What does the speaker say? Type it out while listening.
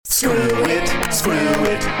Screw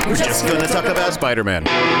it. We're just gonna talk about Spider-Man.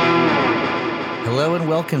 Hello and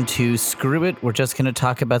welcome to Screw It. We're just going to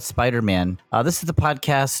talk about Spider-Man. This is the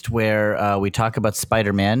podcast where we talk about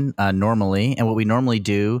Spider-Man normally. And what we normally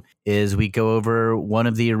do is we go over one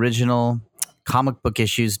of the original comic book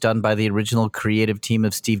issues done by the original creative team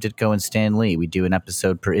of Steve Ditko and Stan Lee. We do an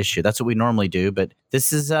episode per issue. That's what we normally do. But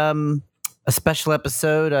this is a special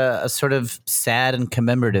episode, a sort of sad and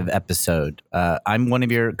commemorative episode. I'm one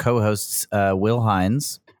of your co-hosts, Will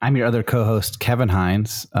Hines. I'm your other co-host, Kevin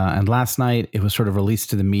Hines, and last night it was sort of released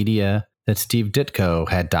to the media that Steve Ditko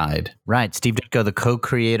had died. Right, Steve Ditko, the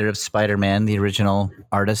co-creator of Spider-Man, the original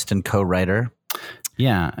artist and co-writer.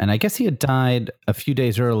 Yeah, and I guess he had died a few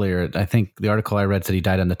days earlier. I think the article I read said he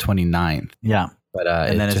died on the 29th. Yeah, but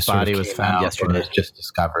and then his body was found yesterday. It was just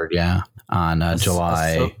discovered, on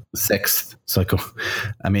July 6th. So,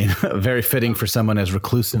 I mean, very fitting for someone as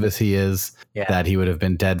reclusive as he is, that he would have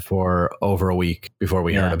been dead for over a week before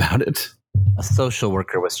we heard about it. A social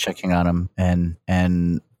worker was checking on him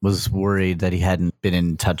and was worried that he hadn't been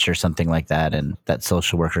in touch or something like that. And that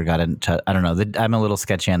social worker got in touch. I don't know. I'm a little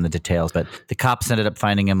sketchy on the details, but the cops ended up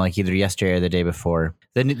finding him like either yesterday or the day before.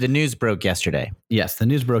 The news broke yesterday. Yes, the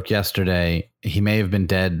news broke yesterday. He may have been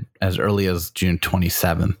dead as early as June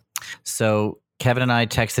 27th. So Kevin and I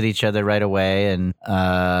texted each other right away, and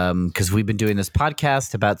because we've been doing this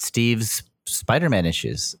podcast about Steve's Spider-Man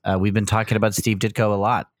issues. We've been talking about Steve Ditko a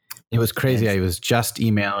lot. It was crazy. I was just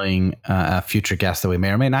emailing a future guest that we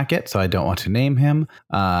may or may not get, so I don't want to name him.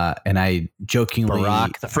 And I jokingly...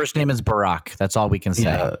 Barack. The first name is Barack. That's all we can say.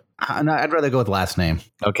 Yeah, I'd rather go with last name.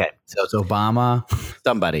 Okay. So it's Obama.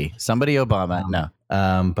 Somebody Obama.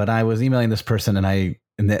 No. But I was emailing this person, and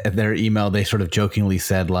in their email, they sort of jokingly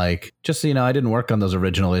said, like, just so you know, I didn't work on those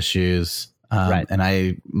original issues. Right.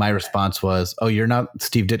 And my response was, oh, you're not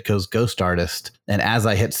Steve Ditko's ghost artist. And as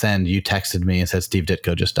I hit send, you texted me and said Steve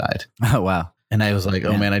Ditko just died. Oh, wow. And I was like,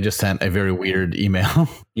 oh, man, I just sent a very weird email.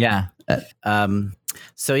 Yeah.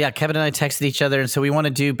 So, Kevin and I texted each other. And so we want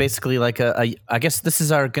to do basically like I guess this is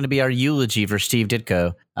going to be our eulogy for Steve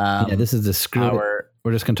Ditko. This is the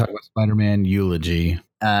we're just going to talk about Spider-Man eulogy.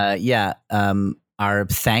 Our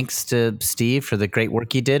thanks to Steve for the great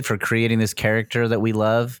work he did for creating this character that we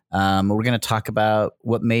love. We're going to talk about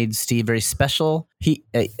what made Steve very special. He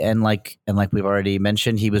and like we've already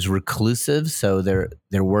mentioned, he was reclusive, so there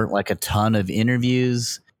weren't like a ton of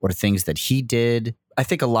interviews or things that he did. I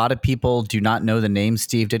think a lot of people do not know the name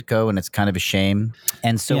Steve Ditko, and it's kind of a shame.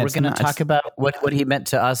 And so we're going to talk about what he meant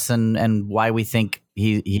to us and why we think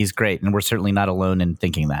he's great. And we're certainly not alone in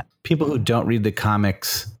thinking that. People who don't read the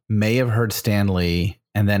comics may have heard Stan Lee,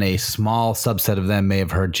 and then a small subset of them may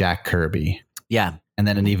have heard Jack Kirby. Yeah. And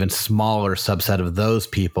then an even smaller subset of those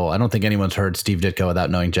people. I don't think anyone's heard Steve Ditko without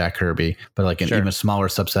knowing Jack Kirby, but like an even smaller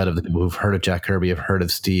subset of the people who've heard of Jack Kirby have heard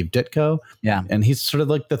of Steve Ditko. Yeah. And he's sort of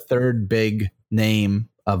like the third big name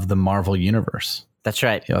of the Marvel universe. That's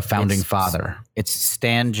right. A founding father. It's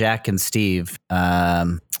Stan, Jack, and Steve.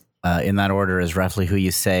 In that order is roughly who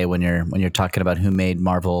you say when you're talking about who made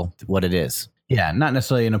Marvel what it is. Yeah, not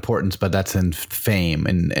necessarily in importance, but that's in fame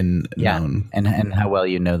and known. And how well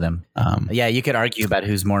you know them. You could argue about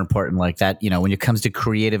who's more important like that. You know, when it comes to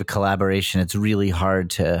creative collaboration, it's really hard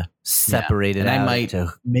to separate it out. And I might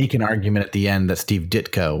make an argument at the end that Steve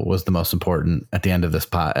Ditko was the most important at the end of this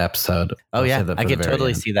episode. Oh, yeah. I can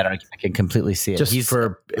totally see that argument. I can completely see it. Just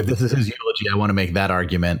if this is his eulogy, I want to make that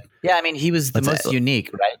argument. Yeah, I mean, he was the most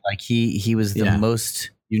unique, right? Like he was the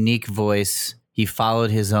most unique voice. He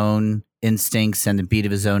followed his own instincts and the beat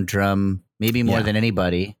of his own drum, maybe more than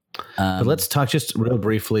anybody. But let's talk just real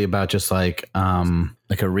briefly about just like a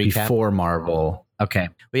recap before Marvel. Okay.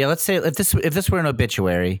 Well, yeah. Let's say if this were an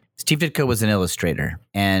obituary, Steve Ditko was an illustrator,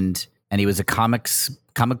 and he was a comic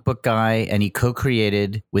book guy, and he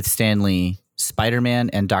co-created with Stan Lee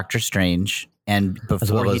Spider-Man and Doctor Strange. And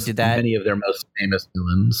before he did that, many of their most famous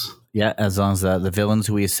villains. Yeah, as long as the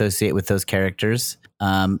villains we associate with those characters.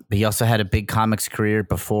 But he also had a big comics career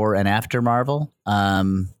before and after Marvel.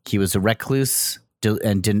 He was a recluse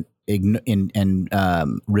and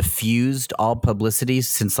refused all publicity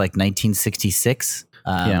since like 1966.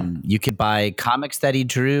 You could buy comics that he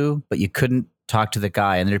drew, but you couldn't talk to the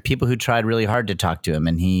guy. And there are people who tried really hard to talk to him,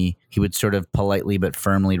 and he would sort of politely but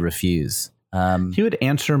firmly refuse. He would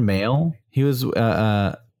answer mail. He was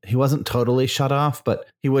he wasn't totally shut off, but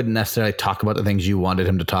he wouldn't necessarily talk about the things you wanted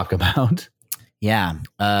him to talk about. Yeah.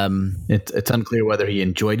 It's unclear whether he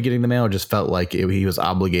enjoyed getting the mail or just felt like he was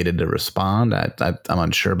obligated to respond. I'm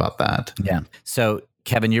unsure about that. Yeah. So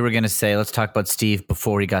Kevin, you were going to say, let's talk about Steve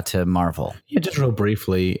before he got to Marvel. Yeah, just real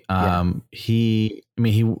briefly. He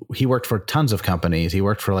worked for tons of companies. He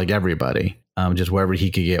worked for like everybody, just wherever he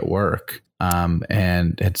could get work.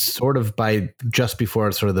 And it's sort of just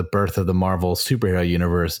before sort of the birth of the Marvel superhero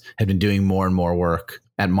universe, had been doing more and more work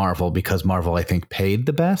at Marvel because Marvel, I think, paid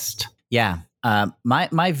the best. Yeah.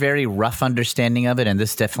 My very rough understanding of it, and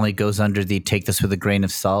this definitely goes under the take this with a grain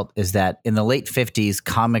of salt, is that in the late 50s,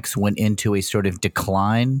 comics went into a sort of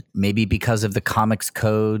decline, maybe because of the Comics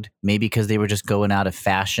Code, maybe because they were just going out of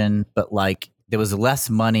fashion, but like there was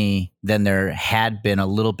less money than there had been a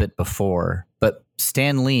little bit before. But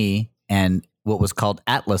Stan Lee and what was called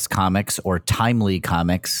Atlas Comics or Timely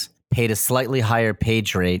Comics paid a slightly higher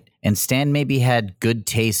page rate, and Stan maybe had good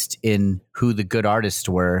taste in who the good artists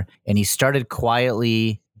were, and he started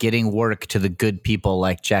quietly getting work to the good people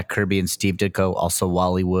like Jack Kirby and Steve Ditko, also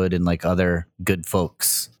Wally Wood and like other good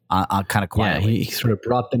folks, kind of quietly. Yeah, he sort of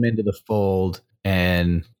brought them into the fold,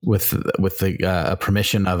 and with the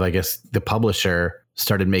permission of, I guess, the publisher,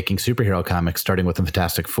 started making superhero comics, starting with the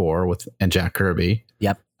Fantastic Four and Jack Kirby.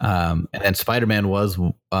 Yep. And then Spider-Man was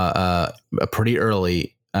a pretty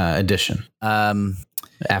early edition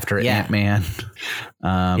after Ant-Man,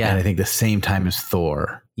 and I think the same time as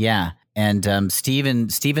Thor. Yeah, and Steve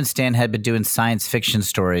and Stan had been doing science fiction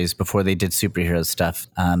stories before they did superhero stuff.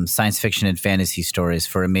 Science fiction and fantasy stories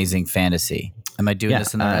for Amazing Fantasy. Am I doing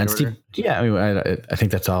this in the right order? I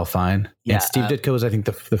think that's all fine. Yeah, and Steve Ditko was, I think,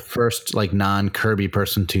 the first like non-Kirby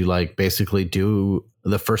person to like basically do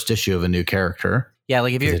the first issue of a new character. Yeah,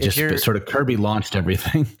 like if you're sort of Kirby launched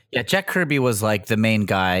everything. Yeah, Jack Kirby was like the main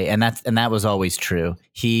guy, and that was always true.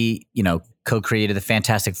 He, co-created the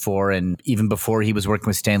Fantastic Four, and even before he was working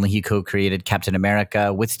with Stan Lee, he co-created Captain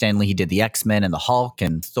America. With Stan Lee, he did the X-Men and the Hulk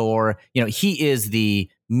and Thor. He is the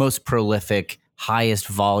most prolific, highest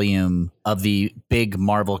volume of the big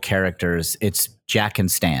Marvel characters. It's Jack and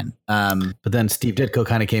Stan. But then Steve Ditko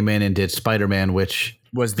kind of came in and did Spider-Man, which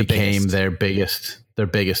became their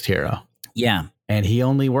biggest hero. Yeah. And he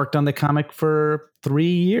only worked on the comic for 3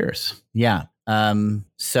 years. Yeah.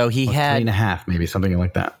 So he had 3.5, maybe something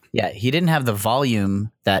like that. Yeah, he didn't have the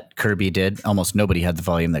volume that Kirby did. Almost nobody had the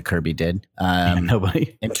volume that Kirby did.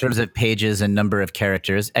 Nobody. In terms of pages and number of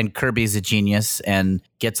characters. And Kirby's a genius and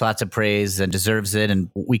gets lots of praise and deserves it. And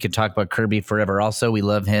we could talk about Kirby forever also. We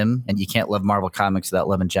love him. And you can't love Marvel Comics without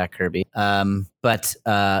loving Jack Kirby. But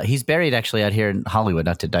he's buried actually out here in Hollywood,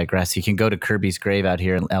 not to digress. You can go to Kirby's grave out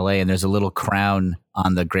here in LA, and there's a little crown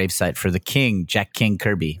on the gravesite for the king, Jack King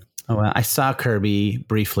Kirby. Oh, well, I saw Kirby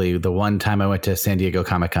briefly. The one time I went to San Diego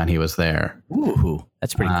Comic-Con, he was there. Ooh,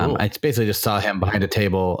 that's pretty cool. I basically just saw him behind a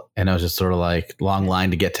table, and I was just sort of like long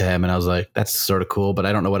line to get to him. And I was like, that's sort of cool, but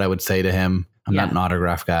I don't know what I would say to him. I'm not an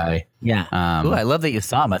autograph guy. Yeah. I love that you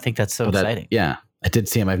saw him. I think that's so exciting. I did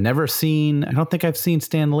see him. I don't think I've seen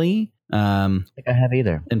Stan Lee. I don't think I have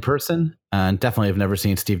either. In person. And definitely have never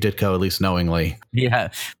seen Steve Ditko, at least knowingly.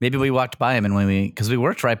 Yeah. Maybe we walked by him, and because we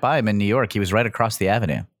worked right by him in New York, he was right across the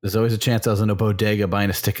avenue. There's always a chance I was in a bodega buying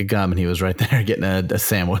a stick of gum, and he was right there getting a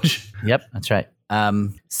sandwich. Yep, that's right.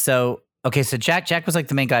 So Jack was like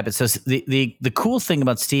the main guy, but so the cool thing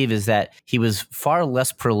about Steve is that he was far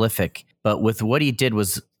less prolific, but with what he did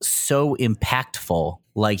was so impactful.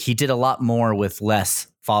 Like he did a lot more with less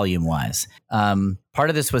volume wise. Part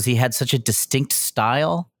of this was he had such a distinct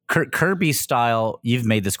style. Kirby's style, you've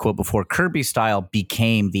made this quote before, Kirby's style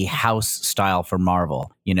became the house style for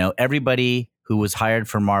Marvel. Everybody who was hired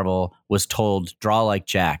for Marvel was told, draw like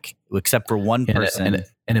Jack, except for one person.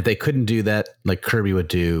 And if they couldn't do that, like Kirby would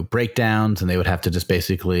do breakdowns, and they would have to just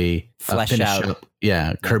basically flesh out.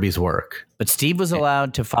 Kirby's work. But Steve was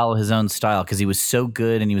allowed to follow his own style because he was so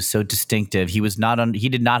good and he was so distinctive. He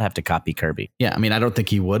did not have to copy Kirby. Yeah, I mean, I don't think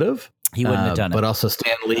he would have. He wouldn't have done it. But also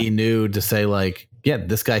Stan Lee knew to say like, yeah,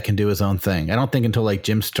 this guy can do his own thing. I don't think until like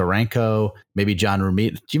Jim Steranko, maybe John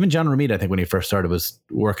Romita. Even John Romita, I think when he first started was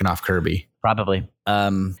working off Kirby. Probably.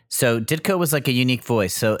 So Ditko was like a unique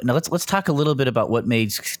voice. So now let's talk a little bit about what made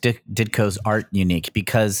Ditko's art unique.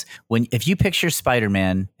 Because if you picture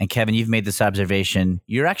Spider-Man, and Kevin, you've made this observation,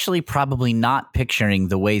 you're actually probably not picturing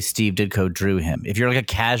the way Steve Ditko drew him. If you're like a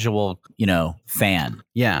casual, fan.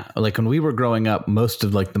 Yeah, like when we were growing up, most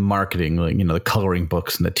of like the marketing, like the coloring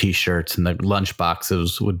books and the T-shirts and the lunch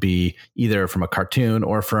boxes would be either from a cartoon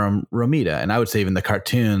or from Romita. And I would say even the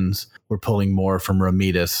cartoons were pulling more from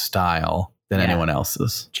Romita's style than anyone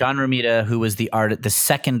else's. John Romita, who was the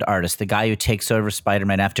second artist, the guy who takes over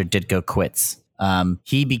Spider-Man after Ditko quits.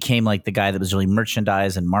 He became like the guy that was really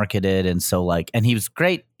merchandised and marketed. And so and he was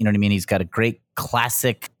great. You know what I mean? He's got a great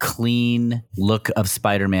classic, clean look of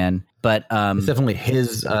Spider-Man. But it's definitely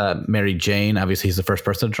his Mary Jane. Obviously, he's the first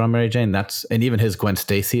person to draw Mary Jane. And even his Gwen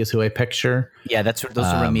Stacy is who I picture. Yeah, those are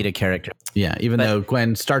Romita characters. Yeah, though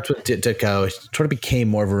Gwen starts with Ditko, it sort of became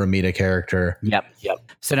more of a Romita character. Yep.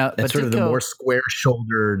 So now, that's sort of the more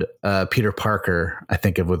square-shouldered Peter Parker, I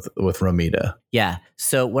think of with Romita. Yeah.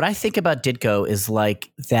 So what I think about Ditko is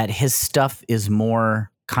like that his stuff is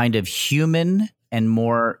more kind of human and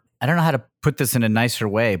more, I don't know how to put this in a nicer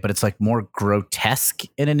way, but it's like more grotesque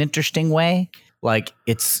in an interesting way. Like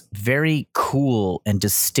it's very cool and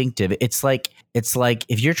distinctive. It's like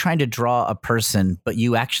if you're trying to draw a person, but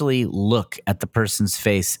you actually look at the person's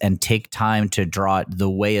face and take time to draw it the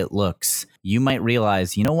way it looks, you might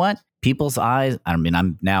realize, you know what? People's eyes, I'm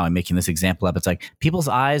making this example up. It's like people's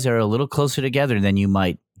eyes are a little closer together than you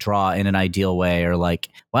might draw in an ideal way, or like,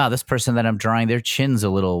 wow, this person that I'm drawing, their chin's a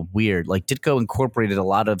little weird. Like Ditko incorporated a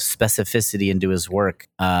lot of specificity into his work,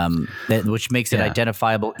 which makes it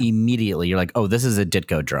identifiable immediately. You're like, oh, this is a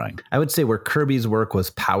Ditko drawing. I would say where Kirby's work was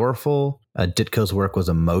powerful, Ditko's work was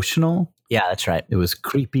emotional. Yeah, that's right. It was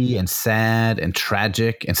creepy and sad and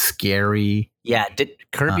tragic and scary. Yeah,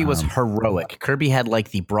 Kirby was heroic. Kirby had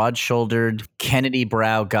like the broad-shouldered Kennedy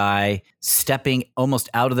brow guy stepping almost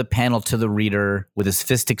out of the panel to the reader with his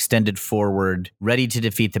fist extended forward, ready to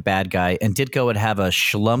defeat the bad guy. And Ditko would have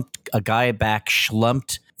a guy back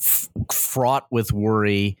schlumped, fraught with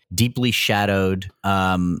worry, deeply shadowed.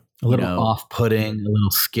 A little off-putting, a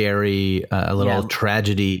little scary, a little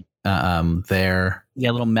tragedy there. Yeah,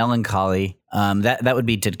 a little melancholy. That would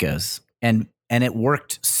be Ditko's. And it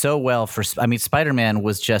worked so well Spider-Man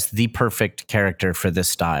was just the perfect character for this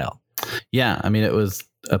style. Yeah, I mean, it was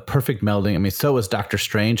a perfect melding. I mean, so was Doctor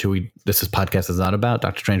Strange, who this podcast is not about.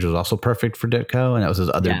 Doctor Strange was also perfect for Ditko, and that was his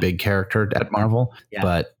other big character at Marvel. Yeah.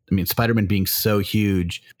 But I mean, Spider-Man being so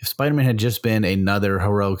huge, if Spider-Man had just been another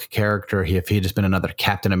heroic character, if he had just been another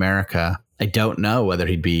Captain America, I don't know whether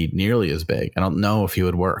he'd be nearly as big. I don't know if he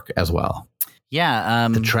would work as well. Yeah.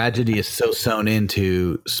 The tragedy is so sewn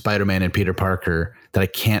into Spider-Man and Peter Parker that I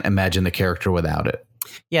can't imagine the character without it.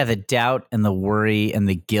 Yeah, the doubt and the worry and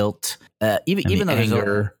the guilt, even though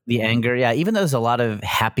the anger. Yeah, even though there's a lot of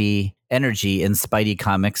happy energy in Spidey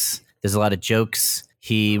comics, there's a lot of jokes.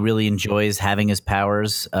 He really enjoys having his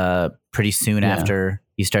powers pretty soon after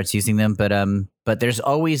he starts using them. But there's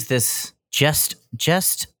always this just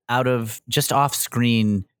off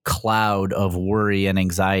screen cloud of worry and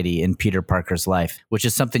anxiety in Peter Parker's life, which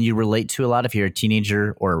is something you relate to a lot if you're a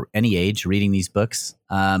teenager or any age reading these books.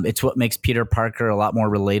 It's what makes Peter Parker a lot more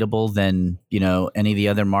relatable than, any of the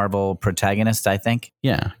other Marvel protagonists, I think.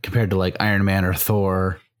 Yeah, compared to like Iron Man or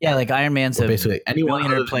Thor. Yeah, like Iron Man's basically anyone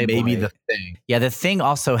other than maybe the Thing. Yeah, the Thing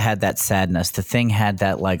also had that sadness. The Thing had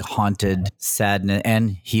that like haunted sadness,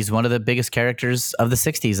 and he's one of the biggest characters of the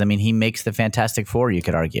 60s. I mean, he makes the Fantastic Four, you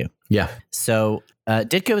could argue. Yeah. So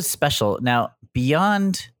Ditko is special. Now,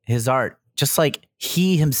 beyond his art, just like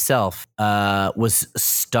he himself was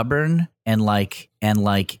stubborn and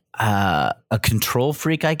a control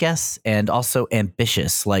freak, I guess, and also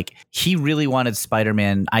ambitious. Like he really wanted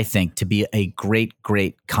Spider-Man, I think, to be a great,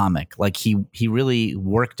 great comic. Like he really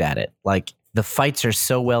worked at it. Like the fights are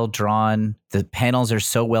so well drawn. The panels are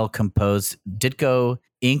so well composed. Ditko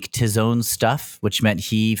inked his own stuff, which meant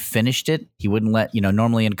he finished it. He wouldn't let,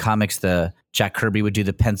 normally in comics, Jack Kirby would do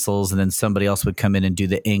the pencils and then somebody else would come in and do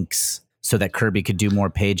the inks so that Kirby could do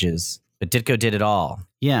more pages. But Ditko did it all.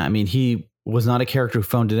 Yeah, I mean, he was not a character who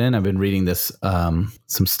phoned it in. I've been reading this, some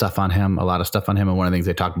stuff on him, a lot of stuff on him. And one of the things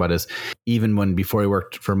they talk about is even before he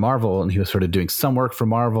worked for Marvel and he was sort of doing some work for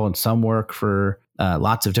Marvel and some work for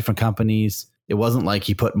lots of different companies, it wasn't like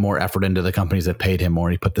he put more effort into the companies that paid him more.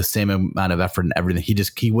 He put the same amount of effort in everything.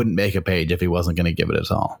 He wouldn't make a page if he wasn't going to give it his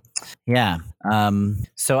all. Yeah.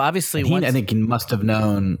 So obviously, I think he must have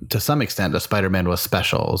known to some extent that Spider-Man was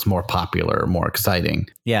special, was more popular, more exciting.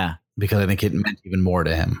 Yeah. Because I think it meant even more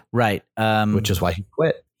to him. Right. Which is why he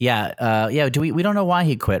quit. Yeah. We don't know why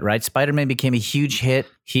he quit, right? Spider-Man became a huge hit.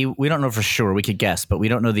 We don't know for sure. We could guess, but we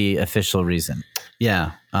don't know the official reason.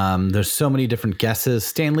 Yeah. There's so many different guesses.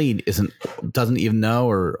 Stan Lee doesn't even know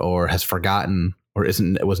or has forgotten or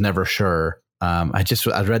was never sure.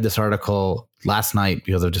 I read this article last night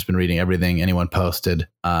because I've just been reading everything anyone posted.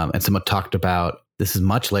 And someone talked about, this is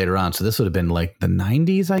much later on, so this would have been like the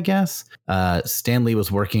 90s, I guess. Stan Lee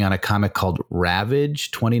was working on a comic called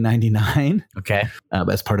Ravage 2099. Okay.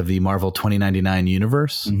 As part of the Marvel 2099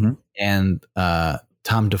 universe. Mm-hmm. And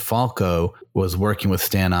Tom DeFalco was working with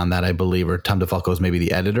Stan on that, I believe, or Tom DeFalco was maybe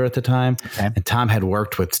the editor at the time. Okay. And Tom had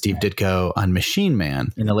worked with Steve Ditko on Machine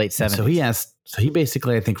Man. In the late 70s. So he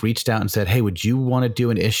basically, I think, reached out and said, hey, would you want to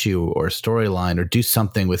do an issue or a storyline or do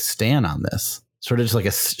something with Stan on this? sort of just like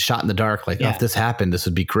a shot in the dark. Like, if this happened, this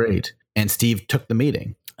would be great. And Steve took the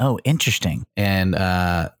meeting. Oh, interesting. And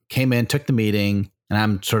came in, took the meeting. And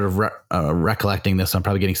I'm sort of recollecting this. I'm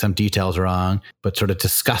probably getting some details wrong, but sort of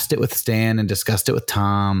discussed it with Stan and discussed it with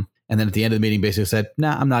Tom. And then at the end of the meeting, basically said,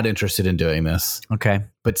 "Nah, I'm not interested in doing this." Okay.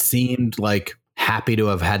 But seemed like happy to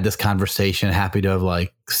have had this conversation, happy to have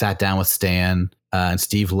like sat down with Stan. And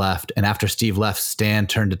Steve left. And after Steve left, Stan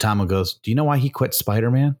turned to Tom and goes, "Do you know why he quit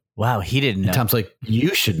Spider-Man?" Wow, he didn't know. And Tom's like,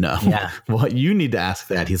 "You should know." Yeah. Well, you need to ask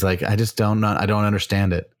that. He's like, "I just don't know. I don't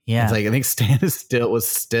understand it." Yeah. It's like, I think Stan still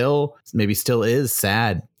is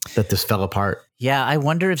sad that this fell apart. Yeah, I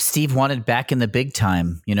wonder if Steve wanted back in the big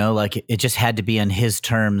time, like it just had to be on his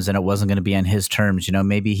terms and it wasn't going to be on his terms.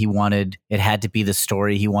 Maybe it had to be the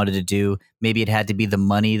story he wanted to do. Maybe it had to be the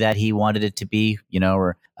money that he wanted it to be,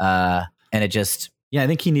 and it just. Yeah, I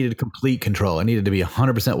think he needed complete control. It needed to be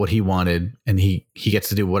 100% what he wanted. And he gets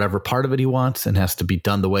to do whatever part of it he wants and has to be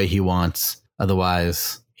done the way he wants.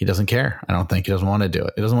 Otherwise, he doesn't care. I don't think he doesn't want to do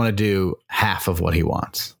it. He doesn't want to do half of what he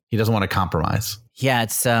wants. He doesn't want to compromise. Yeah,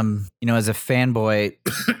 it's, as a fanboy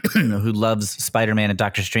who loves Spider-Man and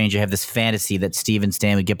Doctor Strange, you have this fantasy that Steve and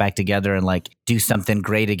Stan would get back together and like do something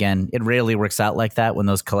great again. It rarely works out like that when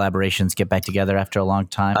those collaborations get back together after a long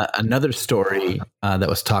time. Another story that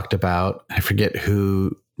was talked about, I forget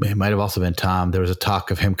who, it might have also been Tom. There was a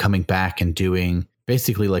talk of him coming back and doing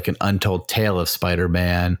basically like an untold tale of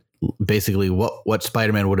Spider-Man, basically what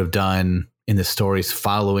Spider-Man would have done in the stories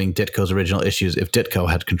following Ditko's original issues if Ditko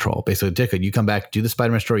had control. Basically, Ditko, you come back, do the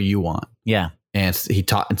Spider-Man story you want. Yeah. And Steve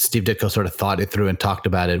Ditko sort of thought it through and talked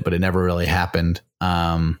about it, but it never really happened.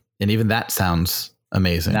 And even that sounds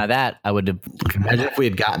amazing. Now that I would have... Imagine if we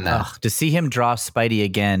had gotten that. To see him draw Spidey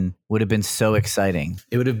again would have been so exciting.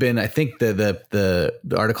 It would have been, I think the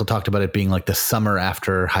article talked about it being like the summer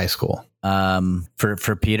after high school.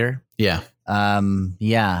 For Peter? Yeah.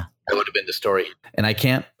 Yeah. That would have been the story. And I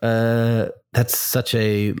can't, that's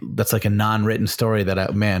like a non-written story that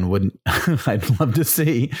I'd love to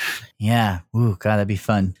see. Yeah. Ooh, God, that'd be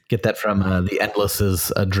fun. Get that from the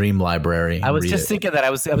Endless's Dream Library. I was just thinking that.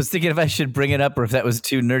 I was thinking if I should bring it up or if that was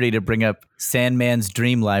too nerdy to bring up Sandman's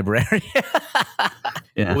Dream Library.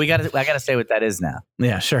 Yeah. I gotta say what that is now.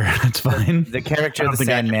 Yeah, sure. That's fine. The character of the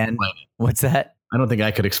Sandman. What's that? I don't think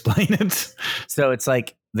I could explain it. So it's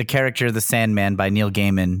like the character of the Sandman by Neil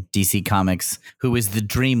Gaiman, DC Comics, who is the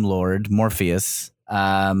Dream Lord, Morpheus,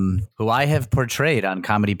 who I have portrayed on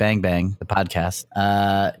Comedy Bang Bang, the podcast,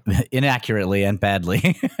 inaccurately and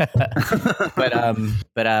badly.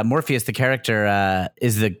 but Morpheus, the character,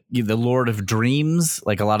 is the Lord of Dreams.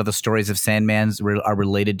 Like a lot of the stories of Sandman's are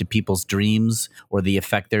related to people's dreams or the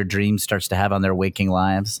effect their dreams starts to have on their waking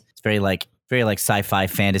lives. It's very like sci-fi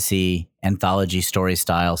fantasy anthology story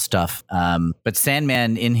style stuff. But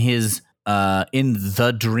Sandman in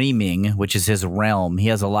the Dreaming, which is his realm, he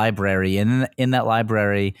has a library, and in that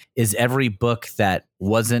library is every book that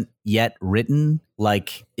wasn't yet written.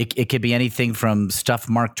 Like it could be anything from stuff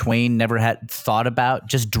Mark Twain never had thought about,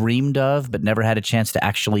 just dreamed of, but never had a chance to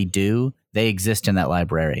actually do. They exist in that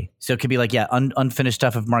library. So it could be like, unfinished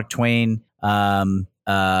stuff of Mark Twain,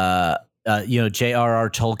 J.R.R.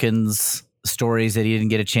 Tolkien's stories that he didn't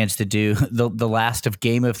get a chance to do. The last of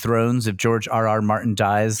Game of Thrones, if George R.R. Martin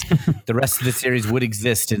dies, the rest of the series would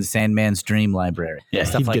exist in Sandman's Dream Library. Yeah,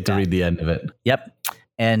 stuff he'd like get to read the end of it. Yep.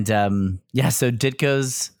 And so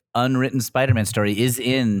Ditko's unwritten Spider-Man story is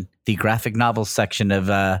in the graphic novel section of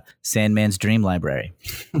Sandman's Dream Library.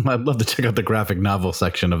 I'd love to check out the graphic novel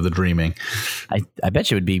section of The Dreaming. I bet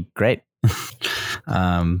you it would be great.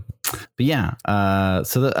 But yeah,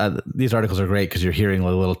 so these articles are great because you're hearing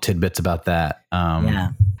little tidbits about that.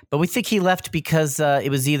 Yeah, but we think he left because it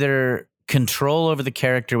was either control over the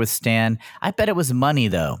character with Stan. I bet it was money,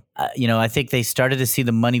 though. I think they started to see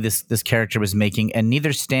the money this character was making, and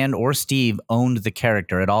neither Stan or Steve owned the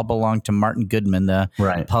character. It all belonged to Martin Goodman, the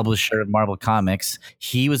publisher of Marvel Comics.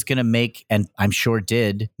 He was going to make, and I'm sure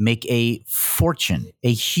did, make a fortune,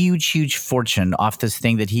 a huge, huge fortune off this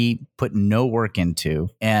thing that he put no work into.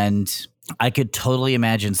 And I could totally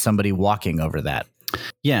imagine somebody walking over that.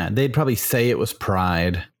 Yeah, they'd probably say it was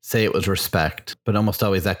pride, say it was respect, but almost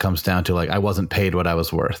always that comes down to like, I wasn't paid what I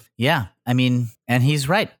was worth. Yeah, I mean, and he's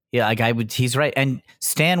right. Yeah, he's right. And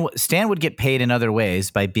Stan would get paid in other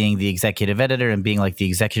ways by being the executive editor and being like the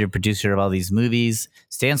executive producer of all these movies.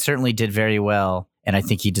 Stan certainly did very well, and I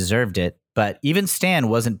think he deserved it. But even Stan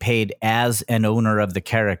wasn't paid as an owner of the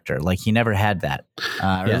character. Like he never had that, or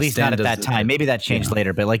at least Stan not at that time. Maybe that changed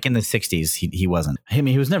later, but like in the 60s, he wasn't. I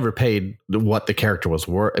mean, he was never paid what the character was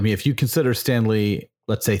worth. I mean, if you consider Stan Lee,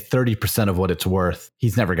 let's say 30% of what it's worth,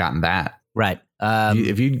 he's never gotten that. Right.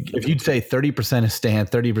 If you'd say 30% is Stan,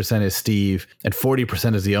 30% is Steve, and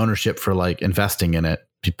 40% is the ownership for like investing in it,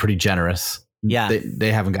 be pretty generous. Yeah,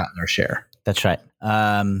 they haven't gotten their share. That's right.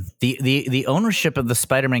 The ownership of the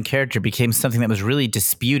Spider-Man character became something that was really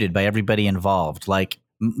disputed by everybody involved. Like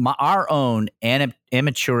our own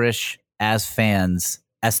amateurish as fans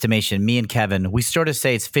estimation, me and Kevin, we sort of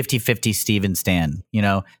say it's 50-50 Steve and Stan. You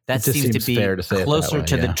know, that seems to be closer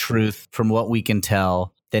to the truth from what we can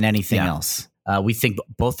tell than anything else. We think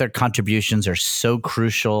both their contributions are so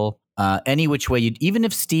crucial. Any which way, even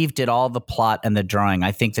if Steve did all the plot and the drawing,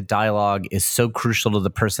 I think the dialogue is so crucial to the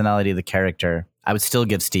personality of the character. I would still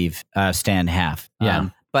give Stan half. Yeah,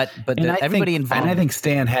 but everybody involved. And I think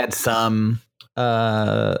Stan had some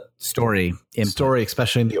story,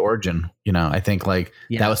 especially in the origin. You know, I think that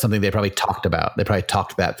was something they probably talked about. They probably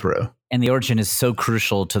talked that through. And the origin is so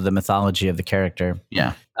crucial to the mythology of the character.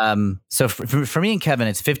 Yeah. So for me and Kevin,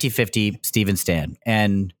 it's 50-50 Steve and Stan,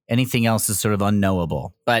 and anything else is sort of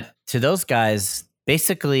unknowable. But to those guys,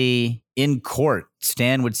 basically in court,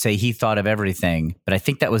 Stan would say he thought of everything, but I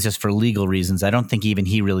think that was just for legal reasons. I don't think even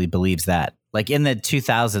he really believes that. Like in the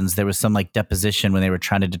 2000s, there was some like deposition when they were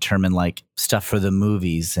trying to determine like stuff for the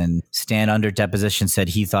movies, and Stan under deposition said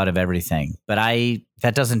he thought of everything. But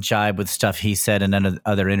that doesn't jibe with stuff he said in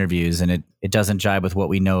other interviews, and it doesn't jibe with what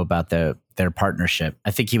we know about their partnership.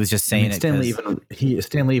 I think he was just saying Stanley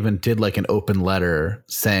even did like an open letter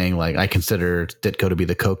saying like, I consider Ditko to be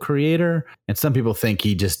the co-creator, and some people think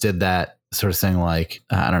he just did that sort of saying like,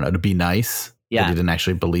 I don't know, to be nice. Yeah, he didn't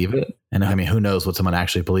actually believe it. And I mean, who knows what someone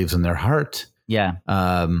actually believes in their heart? Yeah.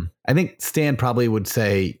 I think Stan probably would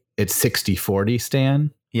say it's 60-40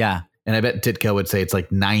 Stan. Yeah. And I bet Ditko would say it's like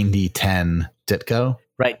 90-10 Ditko.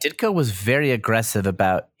 Right. Ditko was very aggressive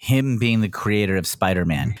about him being the creator of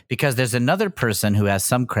Spider-Man, because there's another person who has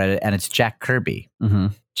some credit, and it's Jack Kirby. Mm-hmm.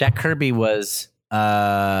 Jack Kirby was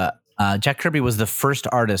the first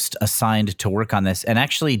artist assigned to work on this, and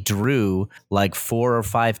actually drew like 4 or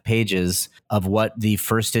 5 pages of what the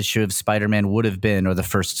first issue of Spider-Man would have been, or the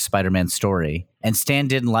first Spider-Man story. And Stan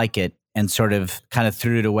didn't like it and sort of kind of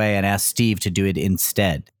threw it away and asked Steve to do it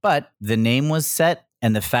instead. But the name was set,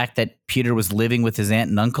 and the fact that Peter was living with his aunt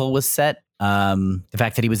and uncle was set. The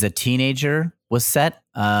fact that he was a teenager was set.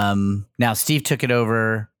 Now Steve took it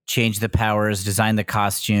over, changed the powers, designed the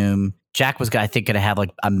costume. Jack was, I think, going to have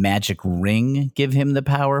like a magic ring give him the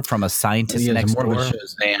power from a scientist next door. More of a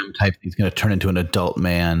Shazam type. He's going to turn into an adult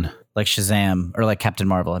man. Like Shazam, or like Captain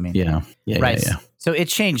Marvel, I mean. Yeah. Right. Yeah. So it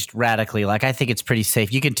changed radically. Like, I think it's pretty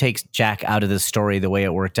safe. You can take Jack out of this story the way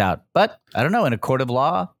it worked out. But, I don't know, in a court of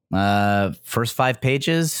law, first 5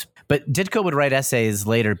 pages. But Ditko would write essays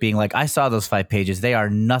later being like, I saw those 5 pages. They are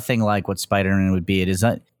nothing like what Spider-Man would be.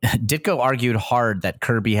 Ditko argued hard that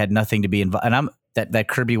Kirby had nothing to be involved. And that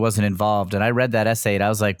Kirby wasn't involved. And I read that essay and I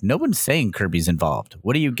was like, no one's saying Kirby's involved.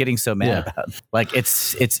 What are you getting so mad about? Like,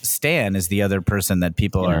 it's Stan is the other person that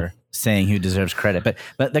people are saying who deserves credit. But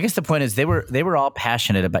I guess the point is they were all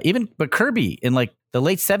passionate about, but Kirby in like the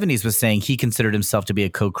late 70s was saying he considered himself to be a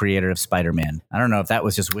co-creator of Spider-Man. I don't know if that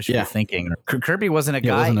was just wishful thinking. Kirby wasn't a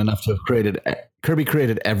guy. It wasn't enough to have created. Kirby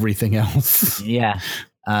created everything else. Yeah.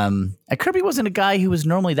 Kirby wasn't a guy who was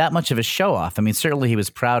normally that much of a show off. I mean, certainly he was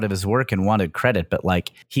proud of his work and wanted credit, but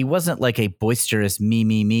like he wasn't like a boisterous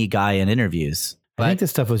me guy in interviews. I think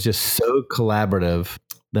this stuff was just so collaborative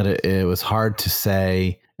that it was hard to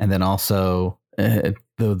say. And then also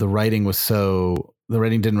the writing was the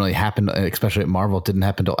writing didn't really happen, especially at Marvel. It didn't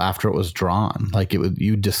happen until after it was drawn. Like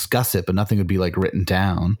you discuss it, but nothing would be like written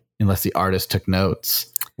down unless the artist took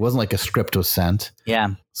notes. It wasn't like a script was sent.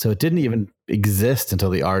 Yeah. So it didn't even exist until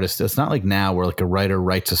the artist. It's not like now where like a writer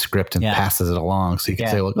writes a script and passes it along. So you can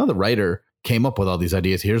say, like, oh, the writer came up with all these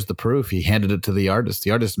ideas. Here's the proof. He handed it to the artist.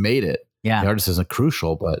 The artist made it. Yeah. The artist isn't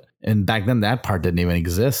crucial, and back then that part didn't even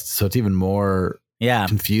exist. So it's even more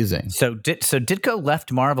confusing. So Ditko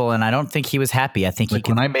left Marvel, and I don't think he was happy. I think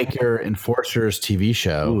when I make your Enforcers TV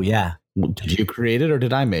show. Oh, yeah. Did you create it or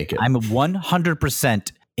did I make it? I'm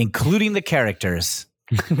 100%, including the characters.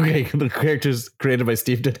 Okay, the characters created by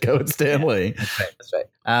Steve Ditko and Stan Lee. That's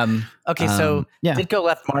right. Okay, so Ditko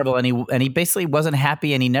left Marvel, and he basically wasn't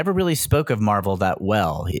happy, and he never really spoke of Marvel that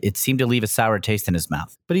well. It seemed to leave a sour taste in his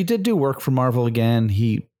mouth. But he did do work for Marvel again.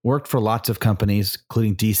 He worked for lots of companies,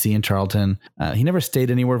 including DC and Charlton. He never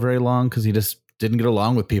stayed anywhere very long because he just didn't get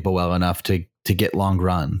along with people well enough to get long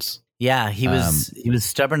runs. Yeah, he was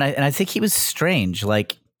stubborn, and I think he was strange.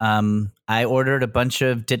 Like, I ordered a bunch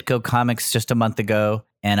of Ditko comics just a month ago,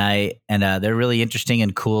 and they're really interesting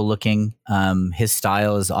and cool looking. His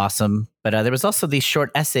style is awesome. But there was also these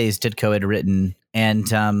short essays Ditko had written, and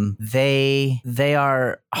they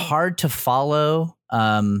are hard to follow.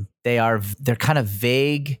 They're kind of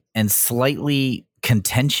vague and slightly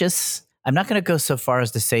contentious. I'm not going to go so far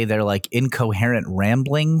as to say they're like incoherent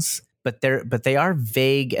ramblings, but they are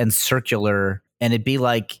vague and circular. And it'd be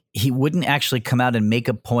like he wouldn't actually come out and make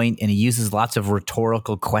a point, and he uses lots of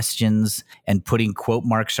rhetorical questions and putting quote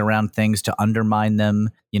marks around things to undermine them.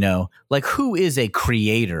 Like who is a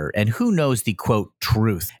creator and who knows the quote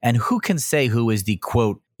truth and who can say who is the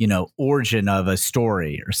quote origin of a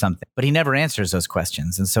story or something. But he never answers those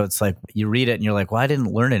questions. And so it's like you read it and you're like, well, I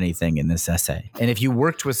didn't learn anything in this essay. And if you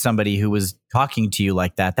worked with somebody who was talking to you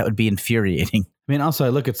like that, that would be infuriating. I mean, also I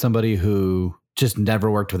look at somebody who just never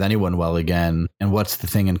worked with anyone well again. And what's the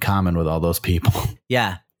thing in common with all those people?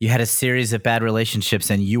 Yeah. You had a series of bad relationships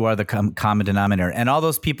and you are the common denominator. And all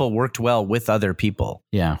those people worked well with other people.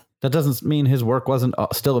 Yeah. That doesn't mean his work wasn't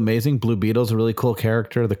still amazing. Blue Beetle's a really cool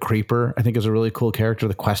character. The Creeper, I think, is a really cool character.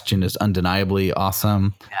 The Question is undeniably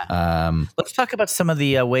awesome. Yeah. Let's talk about some of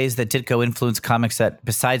the ways that Ditko influenced comics that,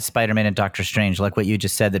 besides Spider-Man and Doctor Strange, like what you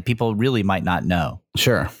just said, that people really might not know.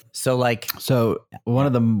 Sure. So one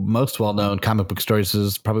of the most well-known comic book stories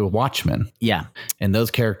is probably Watchmen. Yeah. And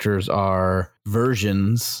those characters are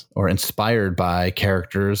versions or inspired by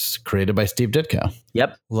characters created by Steve Ditko.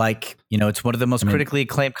 Yep. It's one of the most critically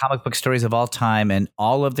acclaimed comic book stories of all time. And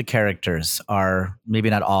all of the characters are, maybe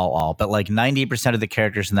not all, but like 90% of the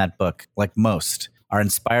characters in that book, like most, are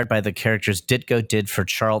inspired by the characters Ditko did for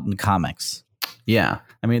Charlton Comics. Yeah.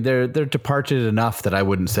 I mean, they're departed enough that I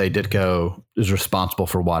wouldn't say Ditko is responsible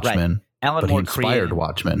for Watchmen. Right. Alan but Moore he inspired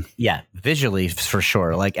Watchmen. Yeah, visually for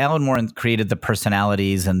sure. Like Alan Moore created the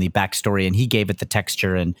personalities and the backstory, and he gave it the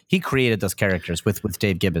texture, and he created those characters with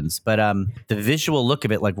Dave Gibbons. But the visual look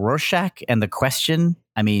of it, like Rorschach and The Question,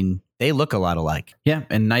 I mean, they look a lot alike. Yeah,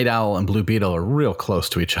 and Night Owl and Blue Beetle are real close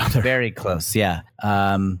to each other. Very close, yeah.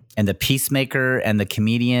 And the Peacemaker and the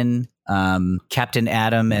Comedian, Captain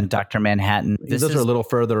Atom and Dr. Manhattan. Those are a little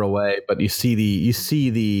further away, but you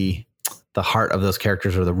see the heart of those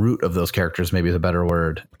characters, or the root of those characters, maybe is a better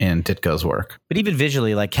word, in Ditko's work. But even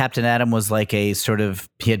visually, like Captain Atom was like he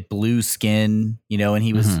had blue skin, and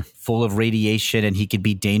he was full of radiation and he could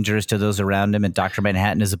be dangerous to those around him. And Dr.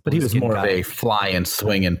 Manhattan is but he was more of a fly and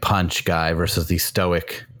swing and punch guy versus the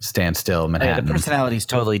stoic standstill Manhattan. The personality is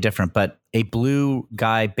totally different, but a blue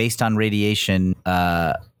guy based on radiation,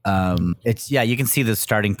 you can see the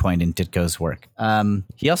starting point in Ditko's work.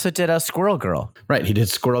 He also did Squirrel Girl. Right. He did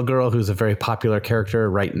Squirrel Girl, who's a very popular character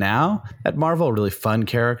right now at Marvel, a really fun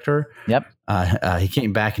character. Yep. He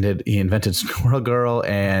came back and he invented Squirrel Girl,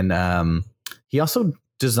 and he also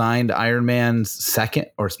designed Iron Man's second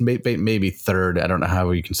or maybe third, I don't know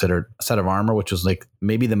how you consider, set of armor, which was like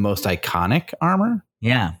maybe the most iconic armor.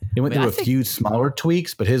 Yeah. He went through a few smaller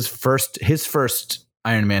tweaks, but his first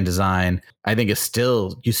Iron Man design, I think, you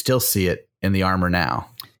still see it in the armor now.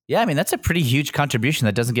 Yeah, I mean, that's a pretty huge contribution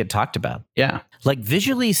that doesn't get talked about. Yeah. Like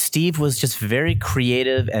visually, Steve was just very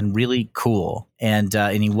creative and really cool. And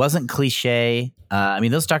he wasn't cliche. I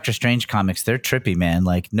mean, those Doctor Strange comics, they're trippy, man.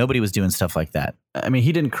 Like nobody was doing stuff like that. I mean,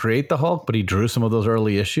 he didn't create the Hulk, but he drew some of those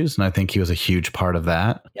early issues. And I think he was a huge part of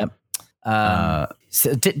that. Yep.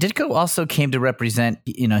 So Ditko also came to represent,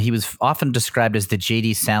 he was often described as the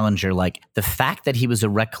J.D. Salinger. Like the fact that he was a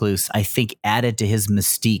recluse, I think, added to his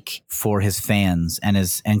mystique for his fans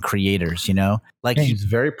and creators, Like he's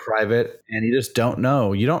very private and you just don't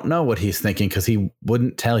know. You don't know what he's thinking because he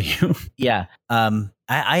wouldn't tell you. Yeah.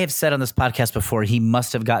 I have said on this podcast before, he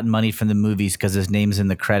must have gotten money from the movies because his name's in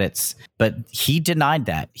the credits, but he denied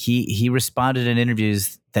that. He responded in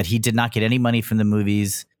interviews that he did not get any money from the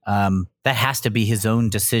movies. That has to be his own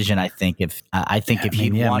decision. I think if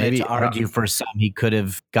he wanted to argue for some, he could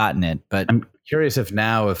have gotten it. But I'm curious if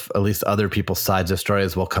at least other people's sides of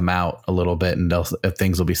stories will come out a little bit, and if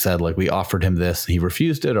things will be said like we offered him this, he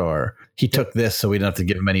refused it, or he took this, so we didn't have to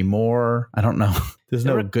give him any more. I don't know. There's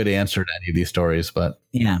no good answer to any of these stories, but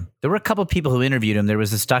yeah, there were a couple of people who interviewed him. There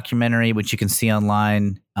was this documentary which you can see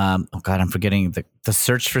online. I'm forgetting the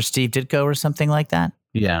Search for Steve Ditko or something like that.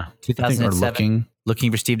 Yeah, 2007.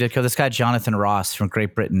 Looking for Steve Ditko. This guy, Jonathan Ross from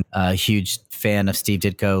Great Britain, a huge fan of Steve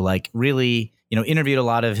Ditko, like really, interviewed a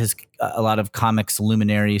lot of comics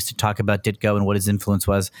luminaries to talk about Ditko and what his influence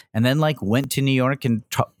was. And then went to New York and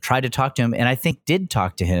tried to talk to him. And I think did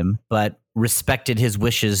talk to him, but respected his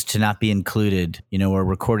wishes to not be included, or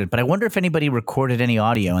recorded. But I wonder if anybody recorded any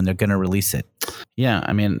audio and they're going to release it. Yeah.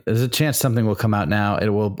 I mean, there's a chance something will come out now. It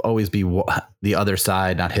will always be the other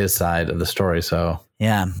side, not his side of the story. So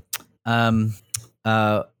yeah.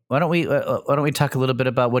 Why don't we talk a little bit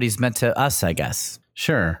about what he's meant to us, I guess?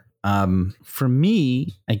 Sure. For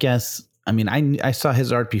me, I guess, I mean, I saw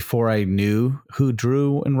his art before I knew who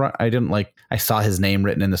drew, and I didn't I saw his name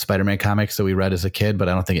written in the Spider-Man comics that we read as a kid, but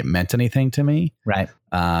I don't think it meant anything to me. Right.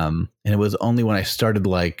 And it was only when I started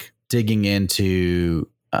digging into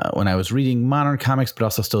when I was reading modern comics, but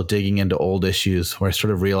also still digging into old issues, where I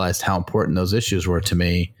sort of realized how important those issues were to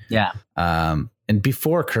me. Yeah. And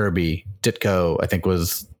before Kirby, Ditko, I think,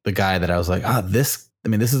 was the guy that I was like, this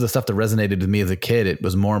is the stuff that resonated with me as a kid. It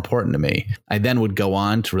was more important to me. I then would go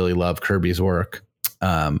on to really love Kirby's work,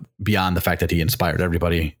 beyond the fact that he inspired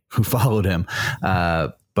everybody who followed him.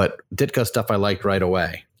 But Ditko stuff I liked right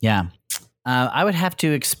away. Yeah. I would have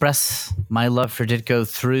to express my love for Ditko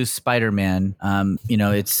through Spider-Man.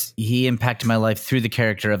 He impacted my life through the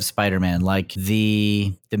character of Spider-Man, like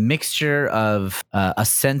the mixture of a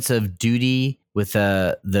sense of duty with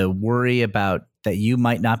the worry about that you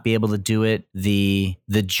might not be able to do it, the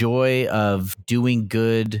joy of doing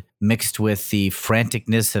good mixed with the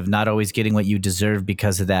franticness of not always getting what you deserve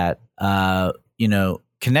because of that.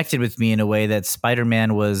 Connected with me in a way that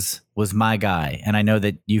Spider-Man was my guy. And I know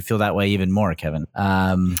that you feel that way even more, Kevin.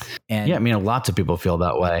 And yeah, I mean, lots of people feel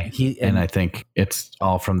that way. And I think it's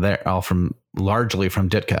largely from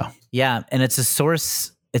Ditko. Yeah. And it's a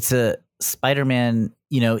source. It's a Spider-Man,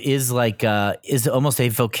 is almost a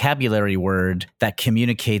vocabulary word that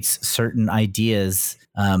communicates certain ideas.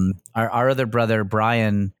 Our other brother,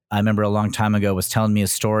 Brian, I remember a long time ago, was telling me a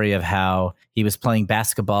story of how he was playing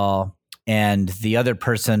basketball and the other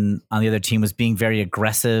person on the other team was being very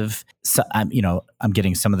aggressive. So I'm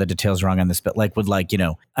getting some of the details wrong on this, but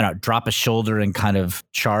would drop a shoulder and kind of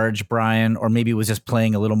charge Brian, or maybe was just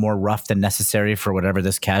playing a little more rough than necessary for whatever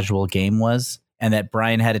this casual game was. And that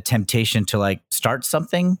Brian had a temptation to start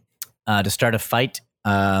something, to start a fight,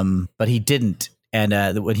 but he didn't.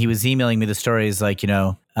 And when he was emailing me the stories, I'm,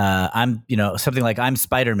 something like I'm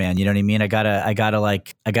Spider-Man, you know what I mean? I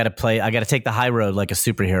gotta take the high road like a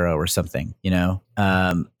superhero or something,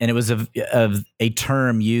 and it was a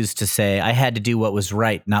term used to say I had to do what was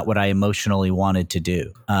right, not what I emotionally wanted to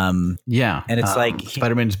do. Yeah. And it's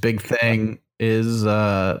Spider-Man's big thing is,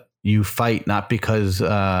 you fight not because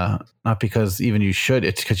even you should.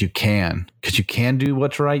 It's because you can do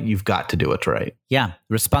what's right. You've got to do what's right. Yeah,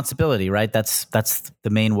 responsibility, right? That's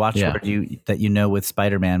the main watchword with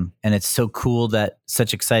Spider-Man, and it's so cool that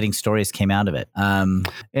such exciting stories came out of it. And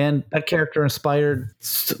that character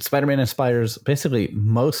Spider-Man inspires basically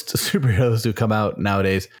most superheroes who come out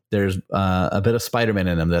nowadays. There's a bit of Spider-Man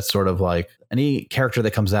in them. That's sort of like any character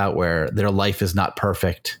that comes out where their life is not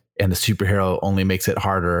perfect, and the superhero only makes it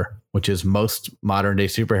harder, which is most modern day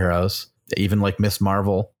superheroes, even like Miss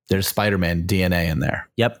Marvel. There's Spider-Man DNA in there.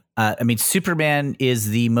 Yep. Superman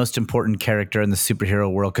is the most important character in the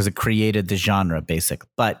superhero world because it created the genre, basically.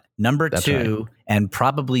 But number two, right, and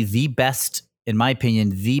probably the best, in my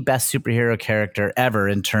opinion, the best superhero character ever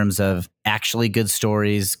in terms of actually good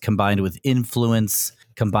stories combined with influence,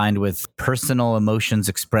 combined with personal emotions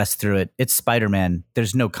expressed through it, it's Spider-Man.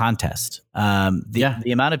 There's no contest. The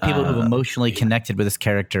amount of people who've emotionally connected with this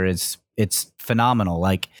character it's phenomenal.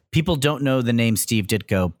 Like, people don't know the name Steve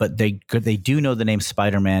Ditko, but they do know the name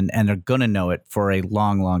Spider-Man, and they're gonna know it for a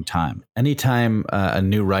long, long time. Anytime a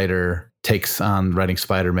new writer takes on writing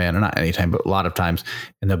Spider-Man, or not anytime, but a lot of times,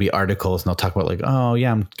 and there'll be articles and they'll talk about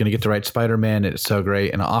I'm going to get to write Spider-Man. It's so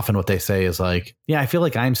great. And often what they say is I feel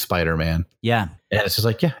like I'm Spider-Man. Yeah. And it's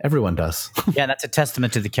just everyone does. Yeah. That's a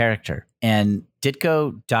testament to the character. And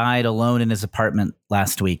Ditko died alone in his apartment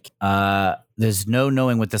last week. There's no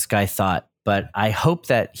knowing what this guy thought, but I hope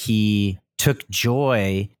that he took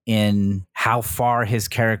joy in how far his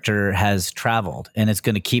character has traveled and it's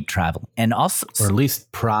going to keep traveling. And also, or at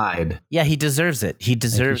least pride. Yeah, he deserves it. He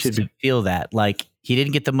deserves to feel that. He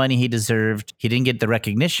didn't get the money he deserved. He didn't get the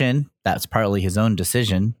recognition. That's partly his own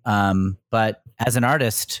decision. But as an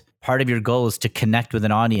artist, part of your goal is to connect with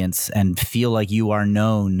an audience and feel like you are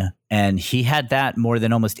known. And he had that more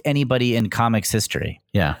than almost anybody in comics history.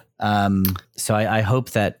 Yeah. So I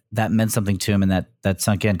hope that meant something to him and that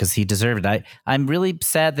sunk in because he deserved it. I'm really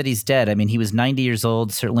sad that he's dead. I mean, he was 90 years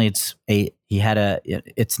old. Certainly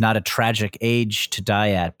it's not a tragic age to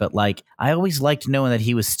die at, but I always liked knowing that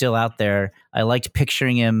he was still out there. I liked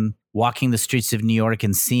picturing him walking the streets of New York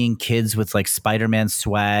and seeing kids with Spider-Man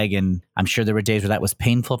swag. And I'm sure there were days where that was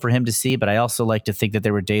painful for him to see, but I also like to think that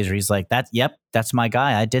there were days where he's like, that's my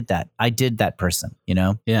guy. I did that. I did that person,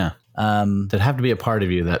 Yeah. There'd have to be a part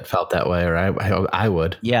of you that felt that way, or I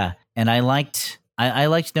would. Yeah. And I liked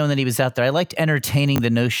knowing that he was out there. I liked entertaining the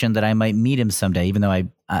notion that I might meet him someday, even though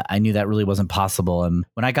I knew that really wasn't possible. And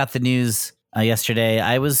when I got the news yesterday,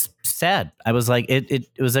 I was sad. I was like, it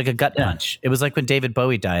was like a gut punch. It was like when David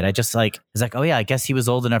Bowie died. I just like, was like, oh yeah, I guess he was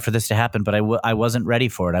old enough for this to happen, but I wasn't ready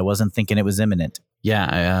for it. I wasn't thinking it was imminent.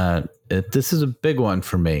 Yeah, this is a big one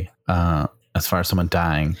for me. As far as someone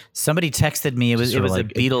dying. Somebody texted me. It was like, a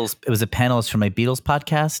Beatles. It was a panelist from my Beatles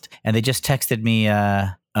podcast, and they just texted me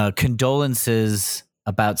condolences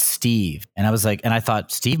about Steve, and I was like, and I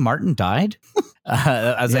thought Steve Martin died.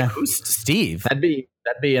 I was like, who's Steve? That'd be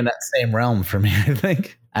in that same realm for me, I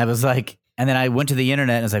think. I was like, and then I went to the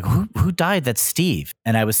internet and I was like, who died? That's Steve.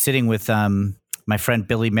 And I was sitting with my friend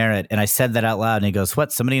Billy Merritt, and I said that out loud, and he goes,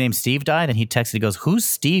 what? Somebody named Steve died? And he texted, he goes, who's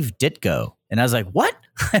Steve Ditko? And I was like, what?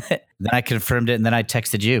 Then I confirmed it, and then I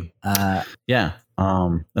texted you. And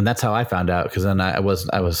that's how I found out, because then I was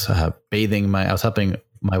bathing I was helping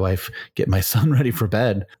my wife get my son ready for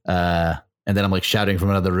bed, and then I'm like shouting from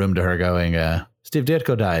another room to her, going, Steve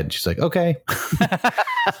Ditko died. And she's like, okay.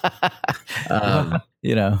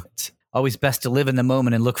 It's always best to live in the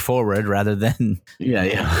moment and look forward rather than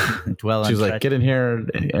dwell on. She's like, get in here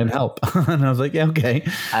and help. And I was like, yeah, okay.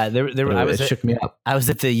 It shook me up. I was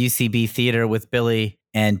at the UCB theater with Billy,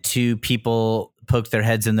 and two people poked their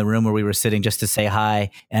heads in the room where we were sitting just to say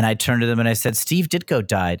hi. And I turned to them and I said, Steve Ditko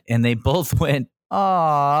died. And they both went,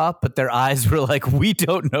 "Aw," but their eyes were like, we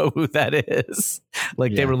don't know who that is.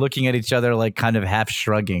 Like they were looking at each other, like kind of half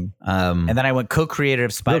shrugging. And then I went co-creator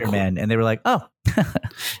of Spider-Man, and they were like, oh.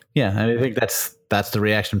 Yeah, I think that's the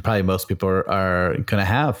reaction probably most people are going to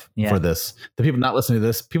have for this. The people not listening to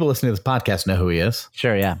this, people listening to this podcast know who he is.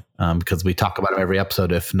 Sure, yeah. Because we talk about him every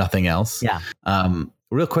episode, if nothing else. Yeah.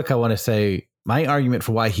 Real quick, I want to say my argument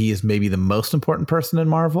for why he is maybe the most important person in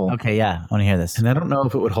Marvel. Okay, yeah. I want to hear this. And I don't know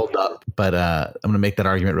if it would hold up, but I'm going to make that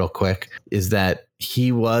argument real quick, is that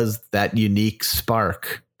he was that unique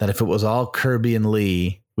spark that if it was all Kirby and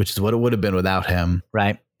Lee, which is what it would have been without him.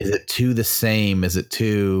 Right. Is it too the same? Is it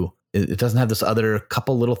too, it doesn't have this other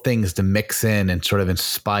couple little things to mix in and sort of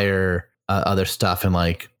inspire other stuff. And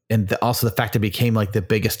also the fact it became like the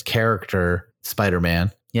biggest character,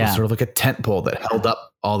 Spider-Man. Yeah. Was sort of like a tentpole that held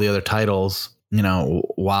up all the other titles,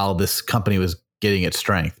 while this company was getting its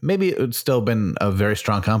strength. Maybe it would still been a very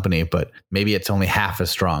strong company, but maybe it's only half as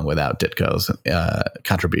strong without Ditko's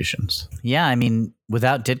contributions. Yeah. I mean,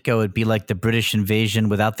 without Ditko, it'd be like the British invasion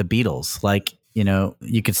without the Beatles. Like,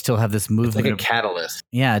 you could still have this movement. It's like a catalyst.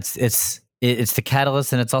 Yeah. It's the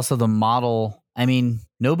catalyst, and it's also the model. I mean,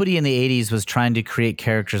 nobody in the 80s was trying to create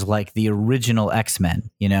characters like the original X-Men.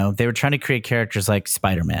 They were trying to create characters like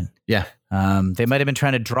Spider-Man. Yeah. They might have been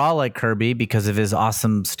trying to draw like Kirby because of his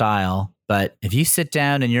awesome style. But if you sit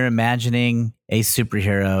down and you're imagining a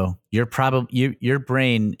superhero, your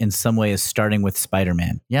brain in some way is starting with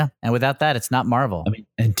Spider-Man. Yeah. And without that, it's not Marvel. I mean,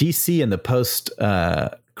 and DC in the post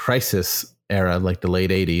crisis era, like the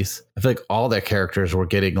late 80s, I feel like all their characters were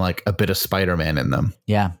getting like a bit of Spider-Man in them.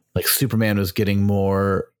 Yeah. Like Superman was getting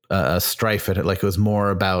more strife at it. Like it was more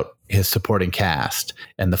about his supporting cast,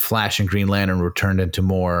 and the Flash and Green Lantern were turned into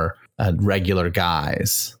more regular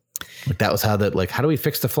guys. Like that was how do we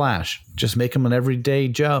fix the Flash? Just make him an everyday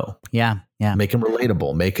Joe. Yeah. Yeah. Make him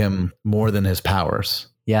relatable, make him more than his powers.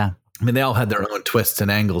 Yeah. I mean, they all had their own twists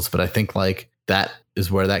and angles, but I think like that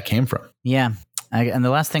is where that came from. Yeah. And the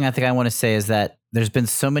last thing I think I want to say is that there's been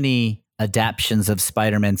so many adaptions of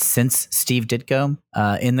Spider-Man since Steve Ditko,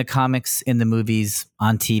 in the comics, in the movies,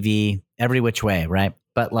 on TV, every which way, right?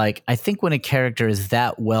 But like, I think when a character is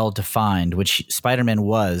that well defined, which Spider-Man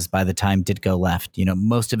was by the time Ditko left,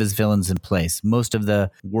 most of his villains in place, most of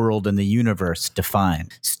the world and the universe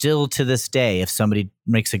defined. Still to this day, if somebody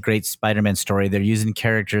makes a great Spider-Man story, they're using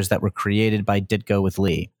characters that were created by Ditko with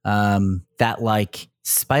Lee. That like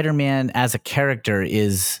Spider-Man as a character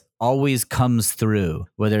always comes through,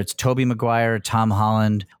 whether it's Tobey Maguire, Tom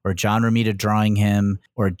Holland, or John Romita drawing him,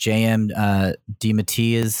 or J.M.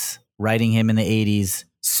 DeMatteis writing him in the 80s.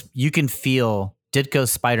 You can feel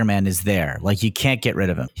Ditko's Spider-Man is there. Like you can't get rid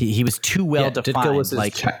of him. He was too well defined.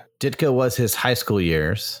 Ditko was his high school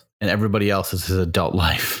years, and everybody else is his adult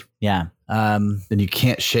life. Yeah. Then you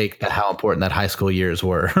can't shake how important that high school years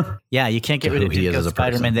were. Yeah, you can't get rid of Ditko's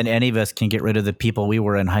Spider-Man. Then any of us can get rid of the people we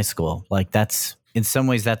were in high school. Like that's, in some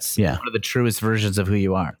ways, that's one of the truest versions of who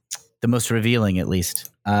you are. The most revealing, at least.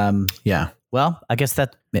 Yeah. Well, I guess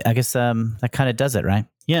that kind of does it, right?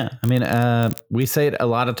 Yeah. I mean, we say it a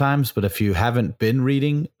lot of times, but if you haven't been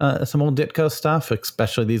reading some old Ditko stuff,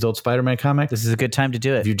 especially these old Spider-Man comics, this is a good time to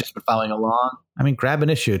do it. If you've just been following along, I mean, grab an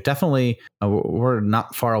issue. Definitely, we're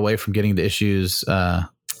not far away from getting to issues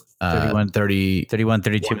 31, 32,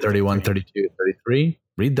 33.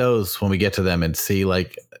 Read those when we get to them and see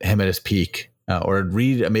like him at his peak. or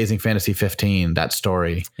read Amazing Fantasy 15, that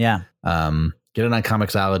story. Yeah. Get it on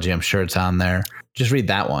Comixology. I'm sure it's on there. Just read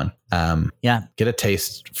that one. Get a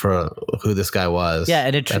taste for who this guy was. Yeah,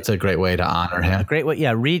 and that's a great way to honor him. A great way.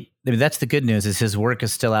 Yeah, read. I mean, that's the good news is his work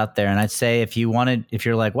is still out there. And I'd say if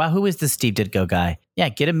you're like, wow, who is this Steve Ditko guy? Yeah,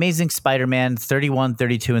 get Amazing Spider-Man 31,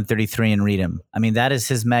 32, and 33 and read him. I mean, that is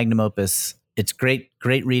his magnum opus. It's great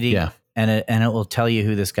reading. Yeah. And it will tell you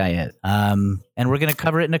who this guy is. And we're going to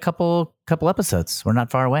cover it in a couple episodes. We're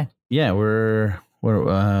not far away. Yeah, we're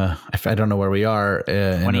I don't know where we are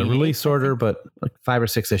in the release order, but like 5 or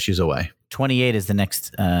 6 issues away. 28 is the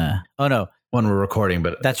next. One we're recording,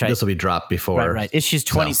 but that's right. This will be dropped before. Right. Issues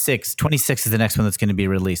 26. 26 is the next one that's going to be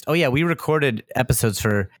released. Oh yeah, we recorded episodes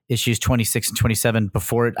for issues 26 and 27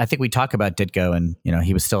 before. I think we talk about Ditko, and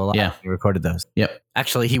he was still alive. Yeah, we recorded those. Yep.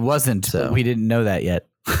 Actually, he wasn't. So we didn't know that yet.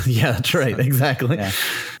 Yeah, that's right. Exactly. Yeah.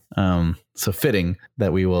 So fitting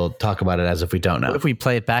that we will talk about it as if we don't know. What if we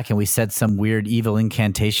play it back and we said some weird evil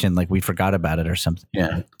incantation, like we forgot about it or something?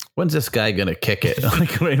 Yeah. When's this guy gonna kick it?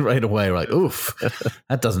 Like right away. We're like, oof,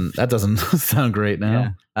 that doesn't sound great now.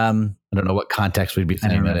 Yeah. I don't know what context we'd be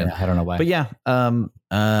saying that in. I don't know why. But yeah.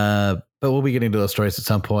 But we'll be getting to those stories at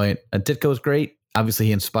some point. Ditko's great. Obviously,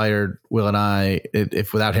 he inspired Will and I.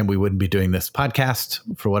 If without him, we wouldn't be doing this podcast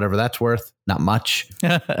for whatever that's worth. Not much.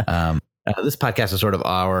 This podcast is sort of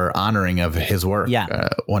our honoring of his work. Yeah.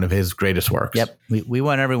 One of his greatest works. Yep. We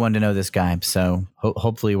want everyone to know this guy. So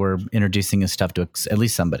hopefully we're introducing his stuff to at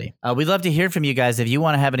least somebody. We'd love to hear from you guys. If you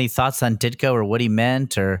want to have any thoughts on Ditko or what he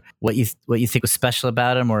meant or what you think was special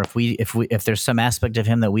about him, or if there's some aspect of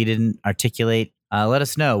him that we didn't articulate, let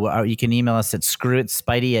us know. You can email us at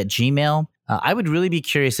screwitspidey@gmail.com. I would really be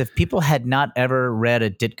curious if people had not ever read a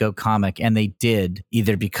Ditko comic and they did,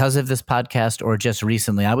 either because of this podcast or just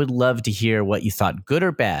recently. I would love to hear what you thought, good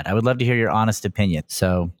or bad. I would love to hear your honest opinion.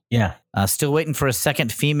 So yeah, still waiting for a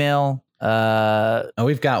second female.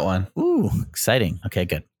 We've got one. Ooh, exciting. Okay,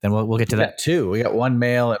 good. Then we'll get to that. Got 2. We got one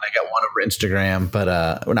male and I got one over Instagram,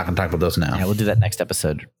 but we're not going to talk about those now. Yeah, we'll do that next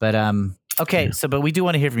episode. But okay, but we do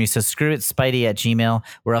want to hear from you. So screwitspidey@gmail.com.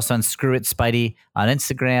 We're also on screwitspidey on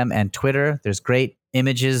Instagram and Twitter. There's great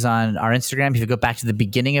images on our Instagram. If you go back to the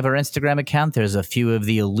beginning of our Instagram account, there's a few of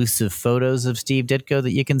the elusive photos of Steve Ditko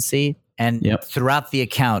that you can see. And throughout the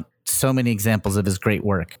account, so many examples of his great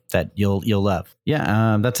work that you'll love.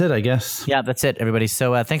 Yeah, that's it, I guess. Yeah, that's it, everybody.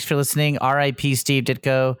 So thanks for listening. R.I.P. Steve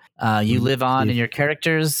Ditko. You live on in your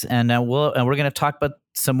characters, and we're going to talk about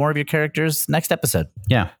some more of your characters next episode.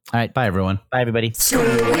 Yeah. All right. Bye, everyone. Bye, everybody. Screw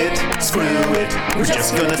it. We're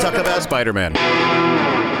just going to talk about Spider-Man.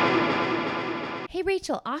 Hey,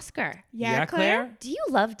 Rachel, Oscar. Yeah, Claire? Do you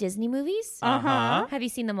love Disney movies? Uh-huh. Have you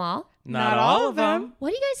seen them all? Not all of them. What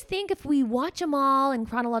do you guys think if we watch them all in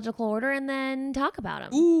chronological order and then talk about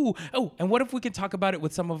them? Ooh. Oh, and what if we could talk about it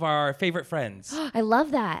with some of our favorite friends? I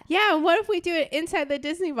love that. Yeah, what if we do it inside the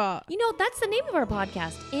Disney Vault? That's the name of our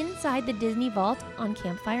podcast, Inside the Disney Vault on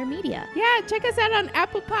Campfire Media. Yeah, check us out on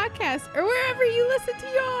Apple Podcasts or wherever you listen to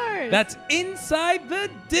yours. That's Inside the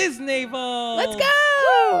Disney Vault. Let's go!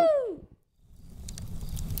 Woo!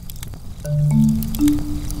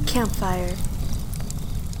 Campfire.